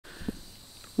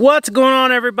What's going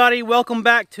on, everybody? Welcome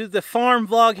back to the farm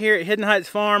vlog here at Hidden Heights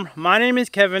Farm. My name is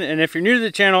Kevin, and if you're new to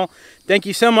the channel, thank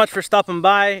you so much for stopping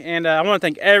by. And I want to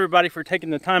thank everybody for taking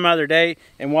the time out of their day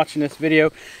and watching this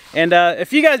video. And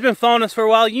if you guys have been following us for a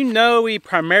while, you know we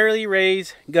primarily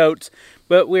raise goats,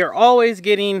 but we are always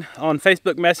getting on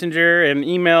Facebook Messenger and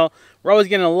email. We're always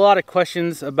getting a lot of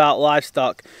questions about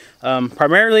livestock,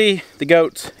 primarily the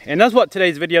goats. And that's what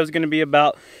today's video is going to be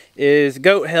about, is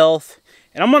goat health.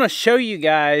 And I'm going to show you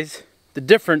guys the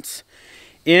difference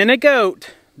in a goat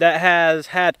that has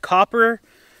had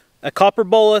a copper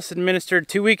bolus administered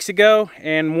 2 weeks ago,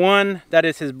 and one that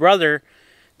is his brother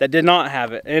that did not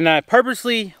have it. And I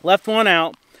purposely left one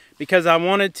out because I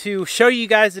wanted to show you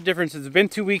guys the difference. It's been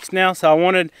 2 weeks now, so I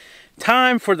wanted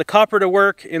time for the copper to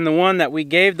work in the one that we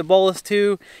gave the bolus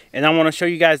to, and I want to show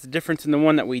you guys the difference in the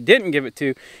one that we didn't give it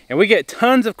to. And we get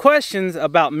tons of questions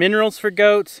about minerals for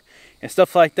goats and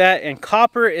stuff like that, and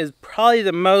copper is probably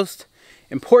the most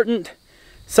important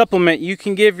supplement you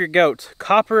can give your goats.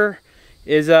 Copper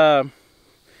is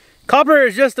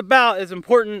just about as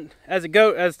important as a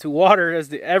goat as to water, as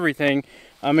to everything.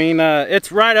 I mean,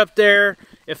 it's right up there.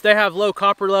 If they have low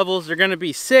copper levels, they're going to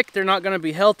be sick, they're not going to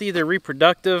be healthy, they're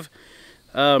reproductive.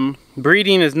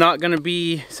 Breeding is not going to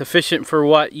be sufficient for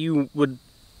what you would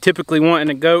typically want in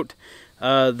a goat.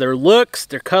 Their looks,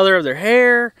 their color of their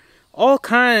hair, all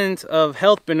kinds of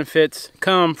health benefits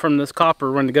come from this copper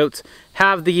when the goats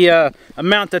have the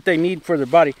amount that they need for their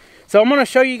body. So I'm going to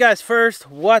show you guys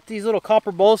first what these little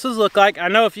copper boluses look like. I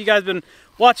know if you guys have been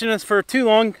watching us for too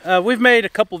long, we've made a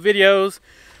couple videos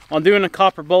on doing the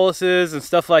copper boluses and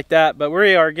stuff like that, but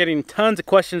we are getting tons of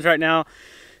questions right now.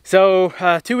 So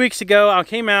 2 weeks ago I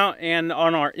came out, and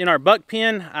in our buck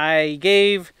pen I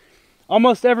gave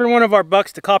almost every one of our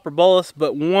bucks the copper bolus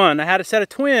but one. I had a set of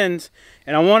twins,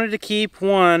 and I wanted to keep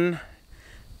one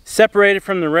separated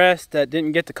from the rest that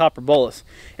didn't get the copper bolus.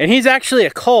 And he's actually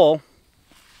a cull,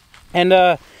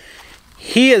 and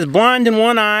he is blind in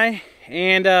one eye.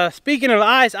 And speaking of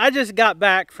eyes, I just got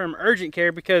back from urgent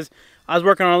care because I was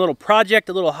working on a little project,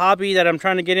 a little hobby that I'm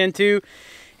trying to get into.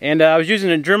 And I was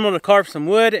using a Dremel to carve some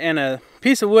wood, and a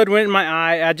piece of wood went in my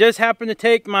eye. I just happened to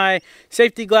take my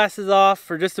safety glasses off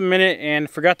for just a minute and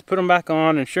forgot to put them back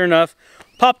on, and sure enough,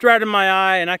 popped right in my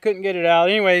eye and I couldn't get it out.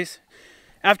 Anyways,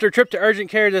 after a trip to urgent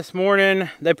care this morning,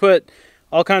 they put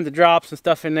all kinds of drops and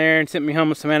stuff in there and sent me home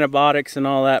with some antibiotics and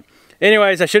all that.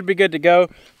 Anyways, I should be good to go.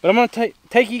 But I'm going to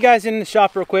take you guys in the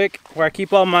shop real quick where I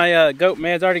keep all my goat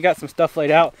meds. I already got some stuff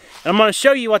laid out. And I'm going to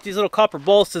show you what these little copper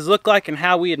boluses look like and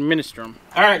how we administer them.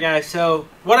 Alright guys, so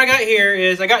what I got here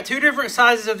is I got two different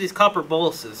sizes of these copper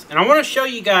boluses. And I want to show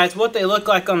you guys what they look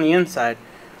like on the inside.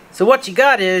 So what you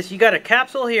got is, you got a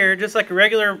capsule here, just like a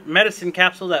regular medicine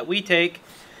capsule that we take.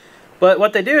 But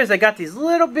what they do is they got these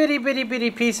little bitty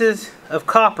pieces of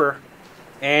copper,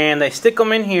 and they stick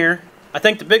them in here. I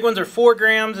think the big ones are 4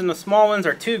 grams and the small ones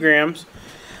are 2 grams.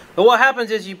 But what happens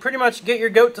is you pretty much get your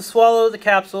goat to swallow the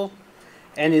capsule,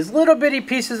 and these little bitty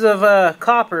pieces of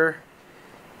copper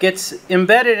gets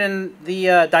embedded in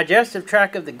the digestive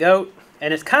tract of the goat,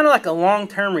 and it's kind of like a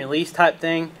long-term release type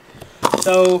thing.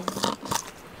 So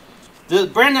the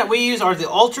brand that we use are the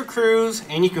Ultra Cruise,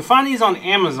 and you can find these on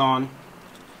Amazon.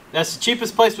 That's the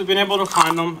cheapest place we've been able to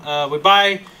find them. We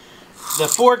buy the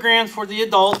 4 grams for the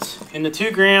adults and the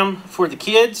 2 gram for the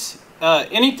kids.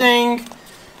 Anything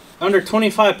under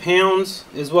 25 pounds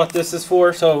is what this is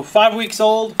for. So 5 weeks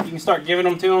old, you can start giving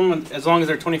them to them as long as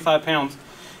they're 25 pounds.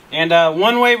 And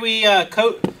one way we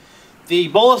coat the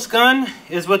bolus gun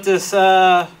is with this,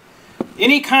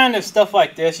 any kind of stuff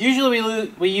like this.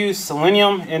 Usually we use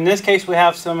selenium. In this case we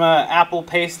have some apple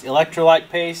paste, electrolyte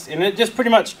paste, and it just pretty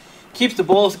much keeps the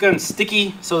bolus gun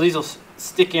sticky, so these will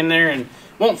stick in there and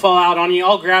won't fall out on you.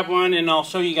 I'll grab one and I'll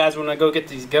show you guys when I go get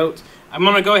these goats. I'm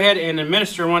going to go ahead and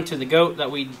administer one to the goat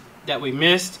that we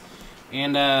missed,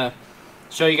 and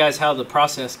show you guys how the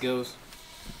process goes.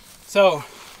 So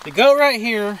the goat right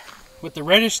here with the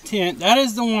reddish tint, that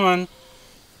is the one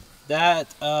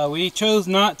that we chose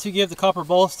not to give the copper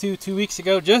bolus to 2 weeks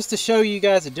ago, just to show you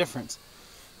guys the difference.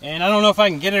 And I don't know if I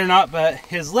can get it or not, but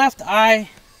his left eye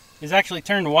is actually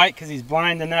turned white because he's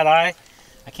blind in that eye.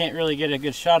 I can't really get a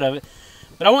good shot of it.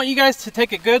 But I want you guys to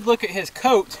take a good look at his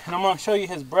coat, and I'm going to show you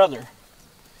his brother.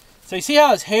 So you see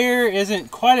how his hair isn't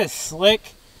quite as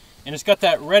slick, and it's got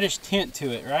that reddish tint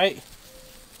to it, right?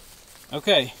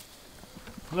 Okay,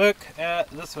 look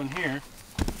at this one here.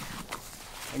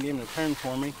 I'll give him a turn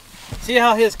for me. See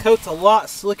how his coat's a lot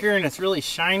slicker and it's really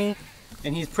shiny,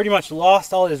 and he's pretty much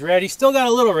lost all his red. He's still got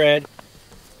a little red,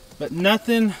 but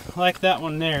nothing like that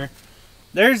one there.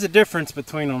 There's the difference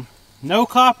between them. No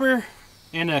copper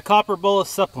and a copper bolus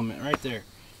supplement right there.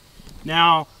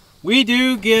 Now, we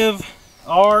do give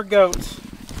our goats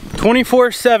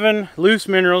 24/7 loose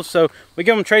minerals. So we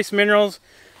give them trace minerals.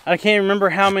 I can't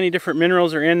remember how many different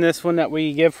minerals are in this one that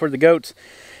we give for the goats.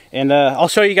 And I'll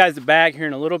show you guys the bag here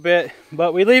in a little bit.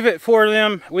 But we leave it for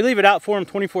them. We leave it out for them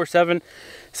 24/7.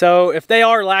 So if they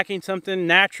are lacking something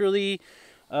naturally,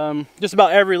 just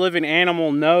about every living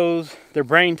animal knows, their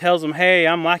brain tells them, hey,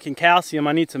 I'm lacking calcium,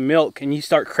 I need some milk, and you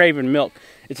start craving milk.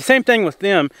 It's the same thing with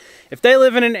them. If they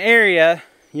live in an area,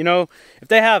 you know, if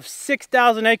they have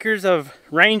 6,000 acres of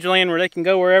rangeland where they can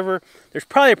go wherever, there's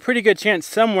probably a pretty good chance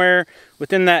somewhere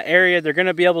within that area they're going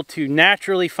to be able to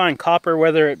naturally find copper,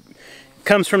 whether it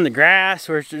comes from the grass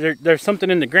or there's something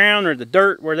in the ground or the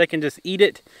dirt where they can just eat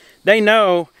it. They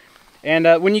know. And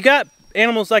when you got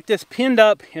animals like this pinned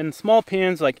up in small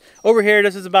pens, like over here,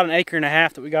 this is about 1.5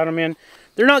 acres that we got them in,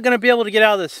 they're not going to be able to get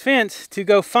out of this fence to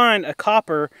go find a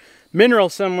copper mineral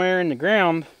somewhere in the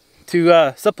ground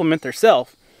to supplement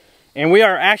theirself. And we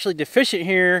are actually deficient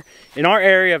here in our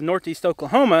area of northeast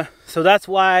Oklahoma, so that's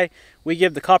why we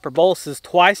give the copper boluses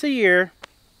twice a year.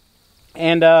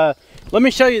 And let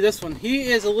me show you this one.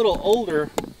 He is a little older,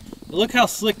 but look how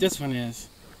slick this one is.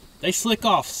 They slick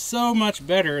off so much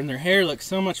better, and their hair looks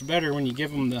so much better when you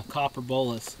give them the copper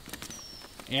bolus.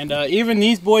 And even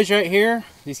these boys right here,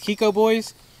 these Kiko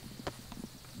boys,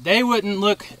 they wouldn't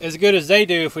look as good as they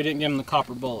do if we didn't give them the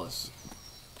copper bolus.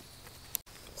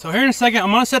 So here in a second,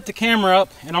 I'm going to set the camera up,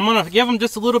 and I'm going to give them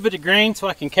just a little bit of grain so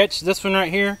I can catch this one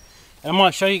right here. And I'm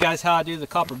going to show you guys how I do the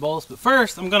copper bolus. But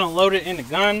first, I'm going to load it in the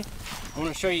gun. I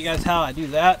want to show you guys how I do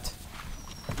that.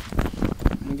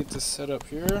 Let me get this set up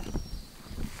here.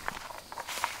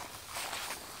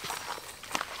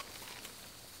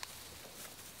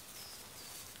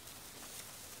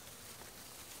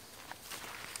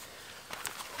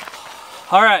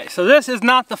 All right, so this is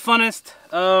not the funnest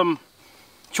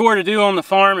chore to do on the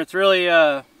farm. It's really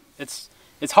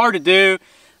it's hard to do.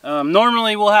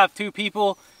 Normally we'll have 2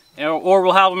 people or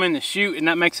we'll have them in the chute, and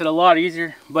that makes it a lot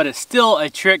easier, but it's still a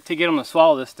trick to get them to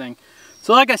swallow this thing.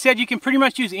 So like I said, you can pretty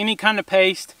much use any kind of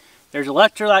paste. There's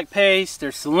electrolyte paste,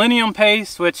 there's selenium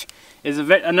paste, which is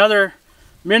another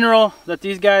mineral that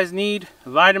these guys need.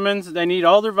 Vitamins, they need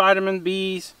all their vitamin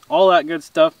B's, all that good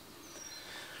stuff.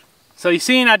 So you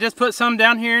seen, I just put some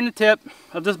down here in the tip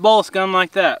of this bolus gun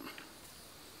like that.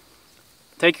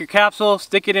 Take your capsule,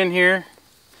 stick it in here.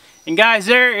 And guys,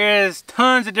 there is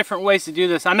tons of different ways to do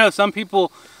this. I know some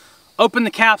people open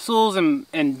the capsules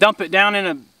and dump it down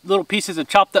in little pieces of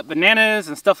chopped up bananas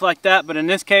and stuff like that. But in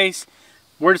this case,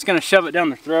 we're just gonna shove it down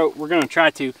their throat. We're gonna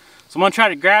try to. So I'm gonna try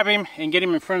to grab him and get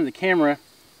him in front of the camera.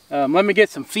 Let me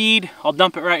get some feed. I'll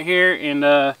dump it right here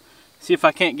and see if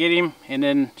I can't get him, and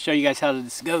then show you guys how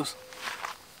this goes.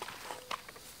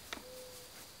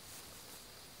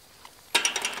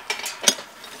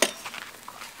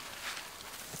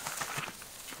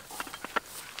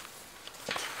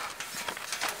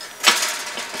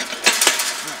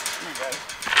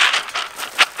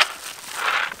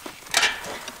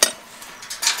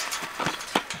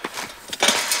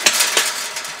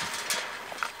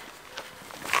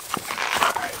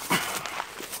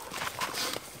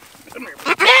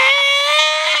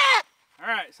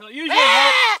 So it usually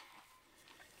helps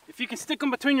if you can stick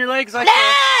them between your legs like this.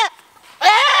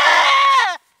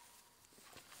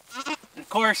 And of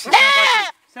course, it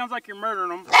sounds like you're murdering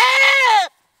them.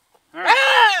 All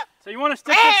right. So you want to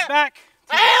stick this back to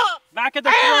the back of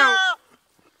the throat.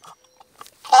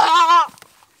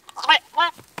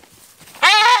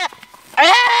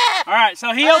 All right.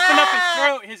 So he opened up his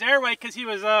throat, his airway, because he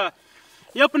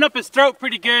opened up his throat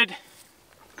pretty good.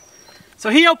 So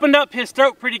he opened up his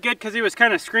throat pretty good because he was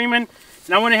kind of screaming,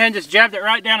 and I went ahead and just jabbed it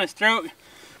right down his throat.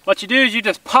 What you do is you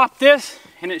just pop this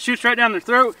and it shoots right down their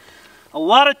throat. A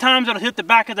lot of times it'll hit the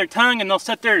back of their tongue and they'll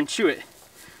sit there and chew it.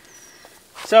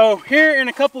 So here in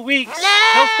a couple weeks,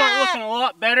 they'll start looking a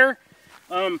lot better.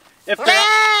 If their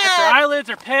eyelids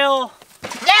are pale,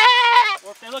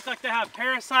 or if they look like they have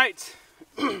parasites,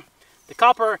 the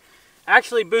copper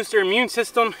actually boosts their immune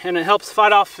system and it helps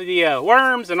fight off the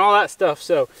worms and all that stuff.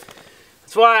 So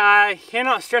that's why I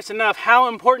cannot stress enough how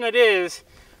important it is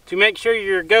to make sure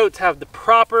your goats have the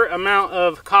proper amount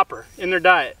of copper in their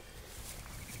diet.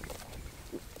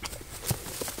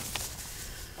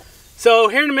 So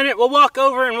here in a minute, we'll walk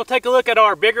over and we'll take a look at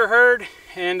our bigger herd.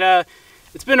 And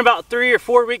it's been about 3 or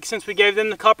 4 weeks since we gave them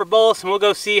the copper bolus, and we'll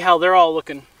go see how they're all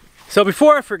looking. So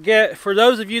before I forget, for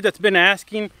those of you that's been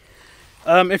asking,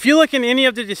 if you look in any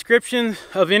of the descriptions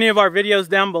of any of our videos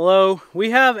down below, we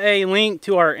have a link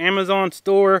to our Amazon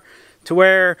store to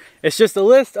where it's just a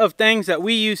list of things that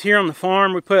we use here on the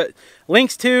farm. We put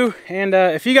links to, and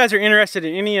if you guys are interested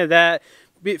in any of that,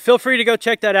 feel free to go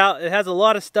check that out. It has a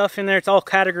lot of stuff in there. It's all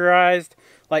categorized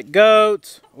like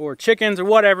goats or chickens or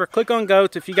whatever. Click on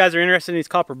goats if you guys are interested in these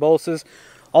copper boluses.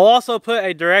 I'll also put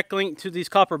a direct link to these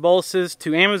copper boluses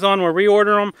to Amazon where we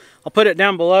order them. I'll put it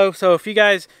down below. So if you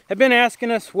guys have been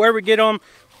asking us where we get them,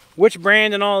 which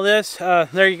brand and all this,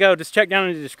 there you go. Just check down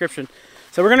in the description.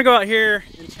 So we're gonna go out here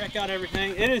and check out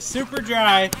everything. It is super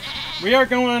dry. We are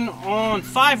going on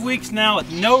 5 weeks now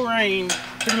with no rain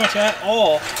pretty much at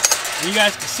all. And you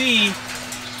guys can see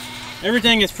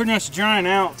everything is pretty much drying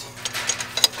out.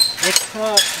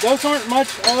 Goats aren't much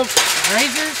of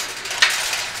grazers.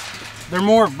 They're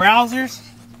more browsers.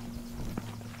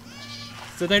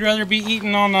 So they'd rather be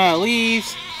eating on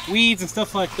leaves, weeds, and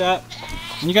stuff like that.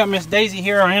 And you got Miss Daisy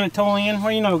here, our Anatolian.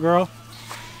 What do you know, girl?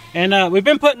 And we've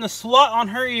been putting the slot on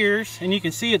her ears, and you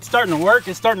can see it's starting to work.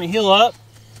 It's starting to heal up.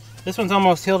 This one's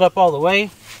almost healed up all the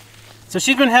way. So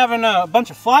she's been having a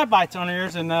bunch of fly bites on her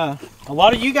ears, and a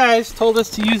lot of you guys told us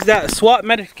to use that SWAT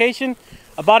medication.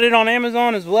 I bought it on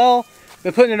Amazon as well.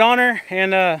 Been putting it on her,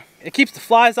 and it keeps the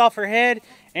flies off her head,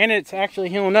 and it's actually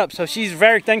healing up. So she's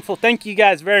very thankful. Thank you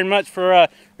guys very much for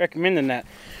recommending that.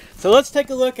 So let's take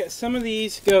a look at some of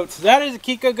these goats. That is a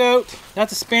Kiko goat.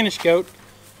 That's a Spanish goat.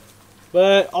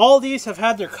 But all these have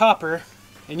had their copper,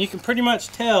 and you can pretty much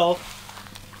tell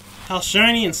how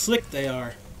shiny and slick they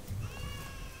are.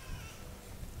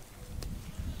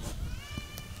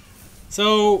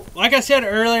 So, like I said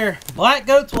earlier, black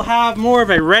goats will have more of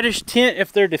a reddish tint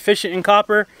if they're deficient in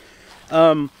copper.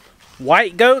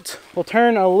 White goats will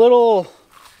turn a little,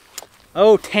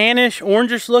 tannish,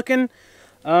 orangish looking.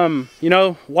 You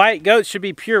know, white goats should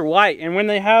be pure white, and when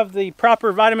they have the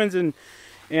proper vitamins and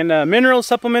minerals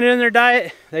supplemented in their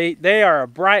diet, they are a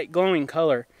bright glowing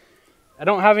color. I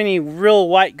don't have any real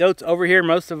white goats over here.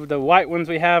 Most of the white ones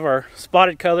we have are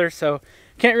spotted colors, so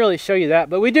can't really show you that.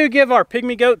 But we do give our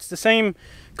pygmy goats the same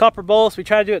copper bolus. We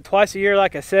try to do it twice a year,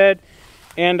 like I said.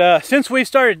 And since we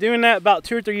started doing that about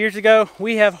 2 or 3 years ago,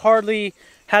 we have hardly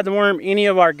had to worm any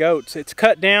of our goats. It's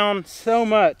cut down so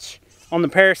much on the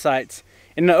parasites.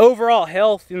 And the overall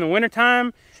health in the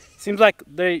wintertime, seems like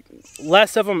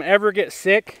less of them ever get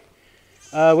sick.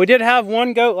 We did have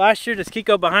one goat last year, this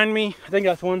Kiko behind me. I think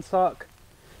that's one sock.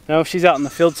 No, she's out in the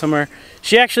field somewhere.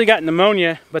 She actually got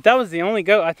pneumonia, but that was the only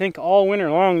goat I think all winter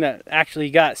long that actually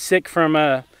got sick from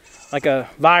like a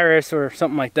virus or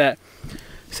something like that.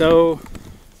 So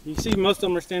you see most of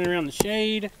them are standing around the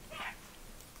shade.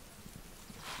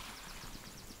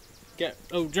 Got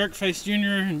old Jerkface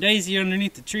Jr. and Daisy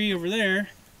underneath the tree over there.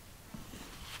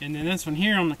 And then this one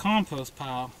here on the compost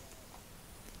pile.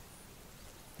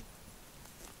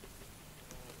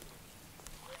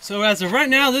 So as of right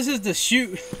now, this is the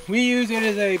chute. We use it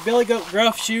as a billy goat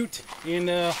gruff chute. And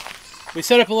we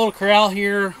set up a little corral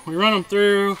here. We run them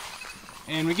through.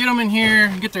 And we get them in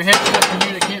here, get their heads stuck in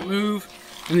here, they can't move.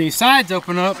 And these sides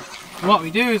open up. And what we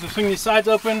do is we swing these sides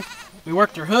open. We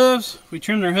work their hooves. We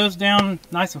trim their hooves down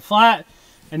nice and flat.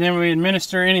 And then we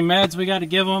administer any meds we got to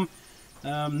give them.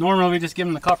 Normally we just give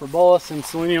them the copper bolus and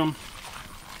selenium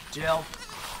gel.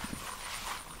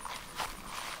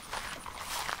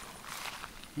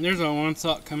 And there's our one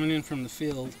sock coming in from the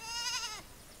field.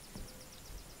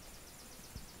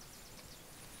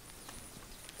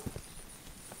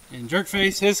 And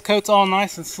Jerkface, his coat's all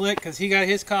nice and slick because he got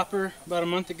his copper about a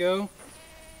month ago.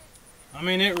 I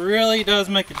mean, it really does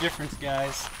make a difference,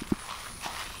 guys.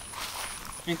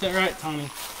 Ain't that right, Tony?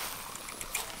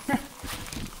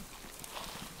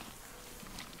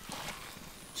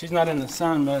 She's not in the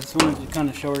sun, but I just wanted to kind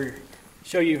of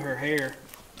show you her hair.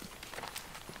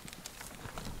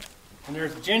 And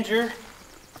there's Ginger.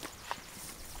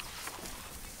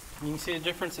 You can see the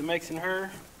difference it makes in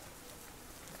her.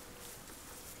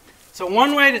 So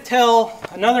one way to tell,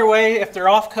 another way if they're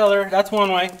off color, that's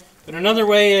one way. But another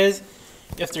way is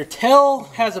if their tail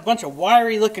has a bunch of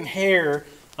wiry looking hair,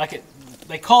 like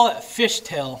they call it fish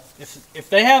tail. If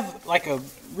they have like a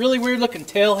really weird looking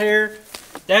tail hair,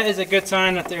 that is a good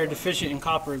sign that they're deficient in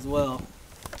copper as well.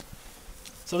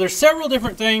 So there's several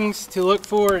different things to look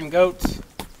for in goats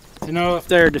to know if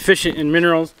they're deficient in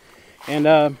minerals.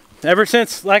 And ever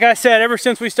since, like I said, ever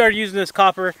since we started using this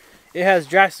copper, it has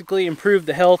drastically improved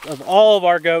the health of all of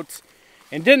our goats.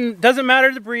 And doesn't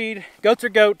matter the breed, goats are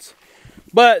goats.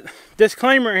 But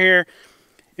disclaimer here,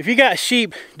 if you got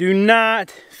sheep, do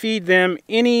not feed them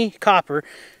any copper.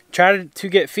 Try to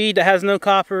get feed that has no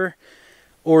copper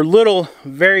or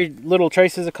very little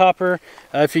traces of copper.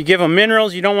 If you give them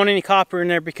minerals, you don't want any copper in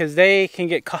there because they can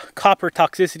get copper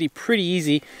toxicity pretty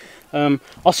easy.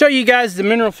 I'll show you guys the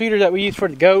mineral feeder that we use for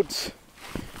the goats.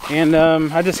 And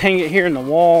I just hang it here in the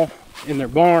wall in their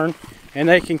barn. And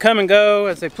they can come and go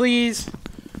as they please.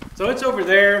 So it's over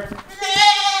there.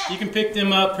 You can pick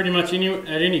them up pretty much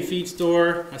at any feed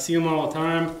store. I see them all the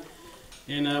time.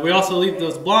 And we also leave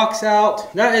those blocks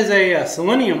out. That is a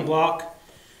selenium block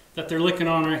that they're licking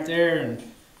on right there. And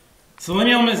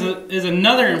selenium is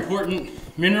another important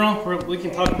mineral. We can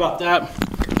talk about that.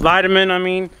 Vitamin, I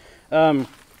mean. You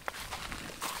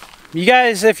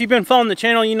guys, if you've been following the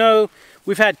channel, you know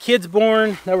we've had kids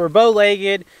born that were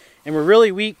bow-legged and were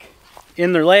really weak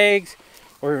in their legs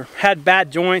or had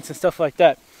bad joints and stuff like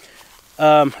that.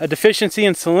 A deficiency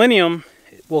in selenium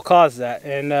will cause that.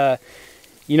 And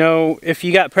you know, if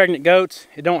you got pregnant goats,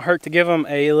 it don't hurt to give them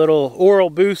a little oral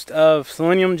boost of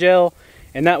selenium gel,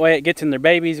 and that way it gets in their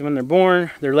babies when they're born.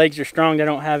 Their legs are strong, they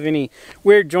don't have any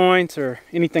weird joints or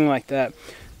anything like that.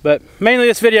 But mainly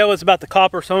this video is about the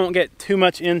copper, so I won't get too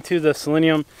much into the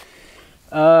selenium.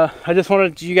 I just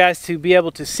wanted you guys to be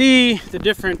able to see the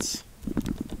difference.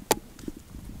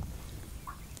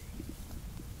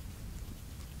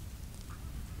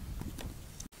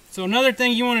 So another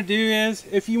thing you want to do is,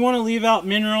 if you want to leave out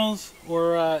minerals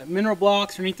or mineral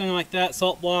blocks or anything like that,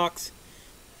 salt blocks,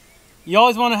 you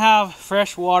always want to have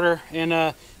fresh water.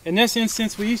 And in this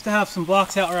instance, we used to have some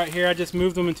blocks out right here. I just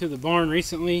moved them into the barn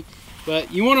recently.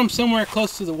 But you want them somewhere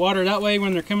close to the water. That way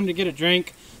when they're coming to get a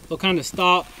drink, they'll kind of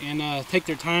stop and take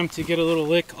their time to get a little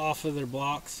lick off of their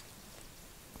blocks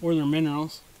or their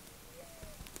minerals.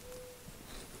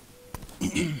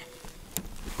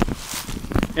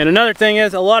 And another thing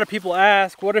is, a lot of people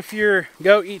ask, what if your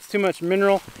goat eats too much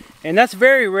mineral? And that's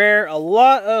very rare. A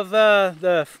lot of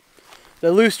the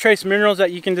loose trace minerals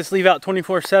that you can just leave out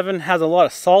 24/7 has a lot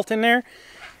of salt in there.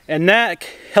 And that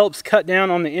helps cut down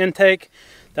on the intake,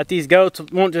 that these goats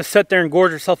won't just sit there and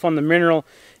gorge themselves on the mineral.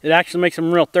 It actually makes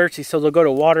them real thirsty, so they'll go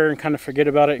to water and kind of forget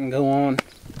about it and go on.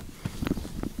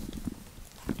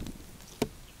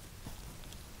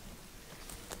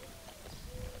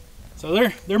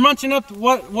 So they're munching up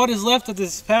what is left of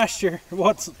this pasture,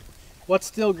 what's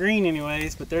still green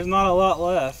anyways, but there's not a lot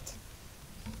left.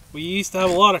 We used to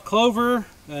have a lot of clover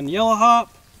and yellow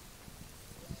hop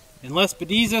and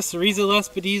lespedeza, Cereza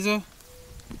lespedeza,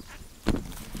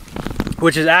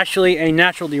 which is actually a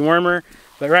natural dewormer.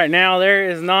 But right now there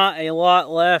is not a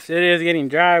lot left. It is getting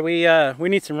dry. We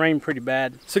need some rain pretty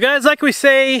bad. So guys, like we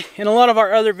say in a lot of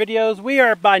our other videos, we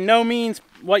are by no means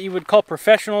what you would call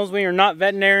professionals. We are not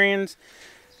veterinarians,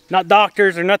 not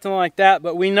doctors or nothing like that,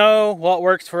 but we know what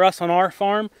works for us on our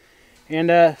farm.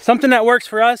 And something that works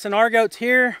for us and our goats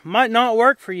here might not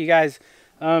work for you guys.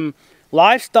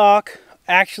 Livestock,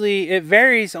 actually, it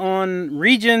varies on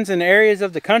regions and areas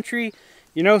of the country.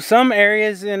 You know, some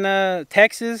areas in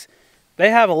Texas, they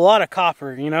have a lot of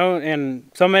copper, you know, and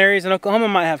some areas in Oklahoma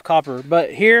might have copper,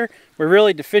 but here we're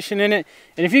really deficient in it.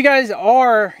 And if you guys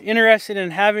are interested in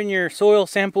having your soil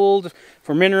sampled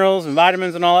for minerals and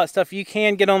vitamins and all that stuff, you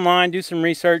can get online, do some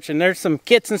research, and there's some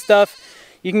kits and stuff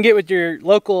you can get with your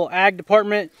local ag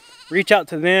department. Reach out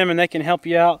to them and they can help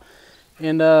you out.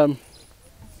 And the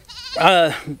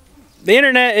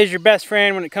internet is your best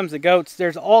friend when it comes to goats.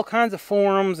 There's all kinds of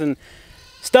forums and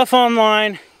stuff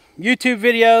online, YouTube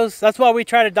videos. That's why we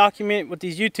try to document with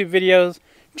these YouTube videos,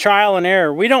 trial and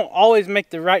error. We don't always make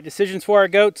the right decisions for our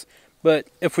goats, but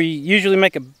if we usually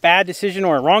make a bad decision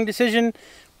or a wrong decision,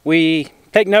 we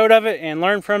take note of it and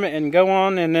learn from it and go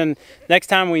on, and then next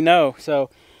time we know. So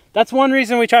that's one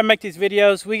reason we try to make these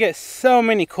videos. We get so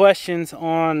many questions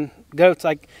on goats.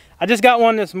 Like, I just got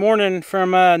one this morning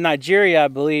from Nigeria, I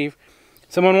believe.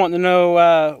 Someone wanting to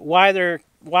know why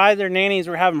their nannies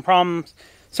were having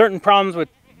certain problems with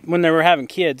when they were having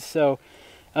kids. So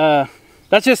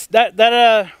that's just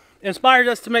that inspired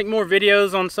us to make more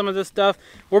videos on some of this stuff.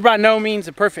 We're by no means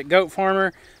a perfect goat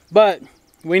farmer, but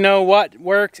we know what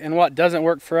works and what doesn't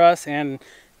work for us. And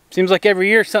it seems like every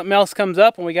year something else comes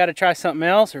up and we got to try something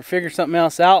else or figure something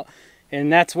else out.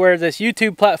 And that's where this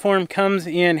YouTube platform comes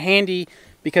in handy,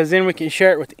 because then we can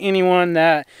share it with anyone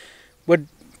that would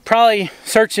probably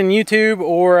search in YouTube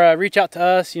or reach out to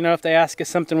us. You know, if they ask us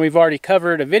something we've already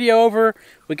covered a video over,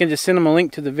 we can just send them a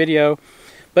link to the video.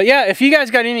 But yeah, if you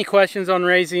guys got any questions on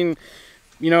raising,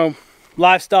 you know,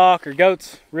 livestock or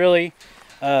goats, really,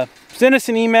 send us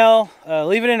an email,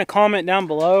 leave it in a comment down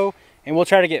below, and we'll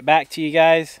try to get back to you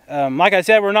guys. Like I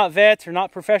said, we're not vets, we're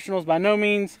not professionals by no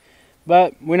means,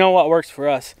 but we know what works for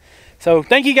us. So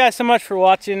thank you guys so much for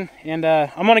watching, and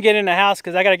I'm gonna get in the house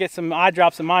because I gotta get some eye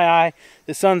drops in my eye.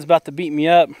 The sun's about to beat me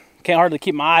up. Can't hardly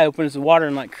keep my eye open, it's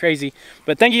watering like crazy.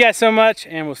 But thank you guys so much,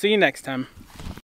 and we'll see you next time.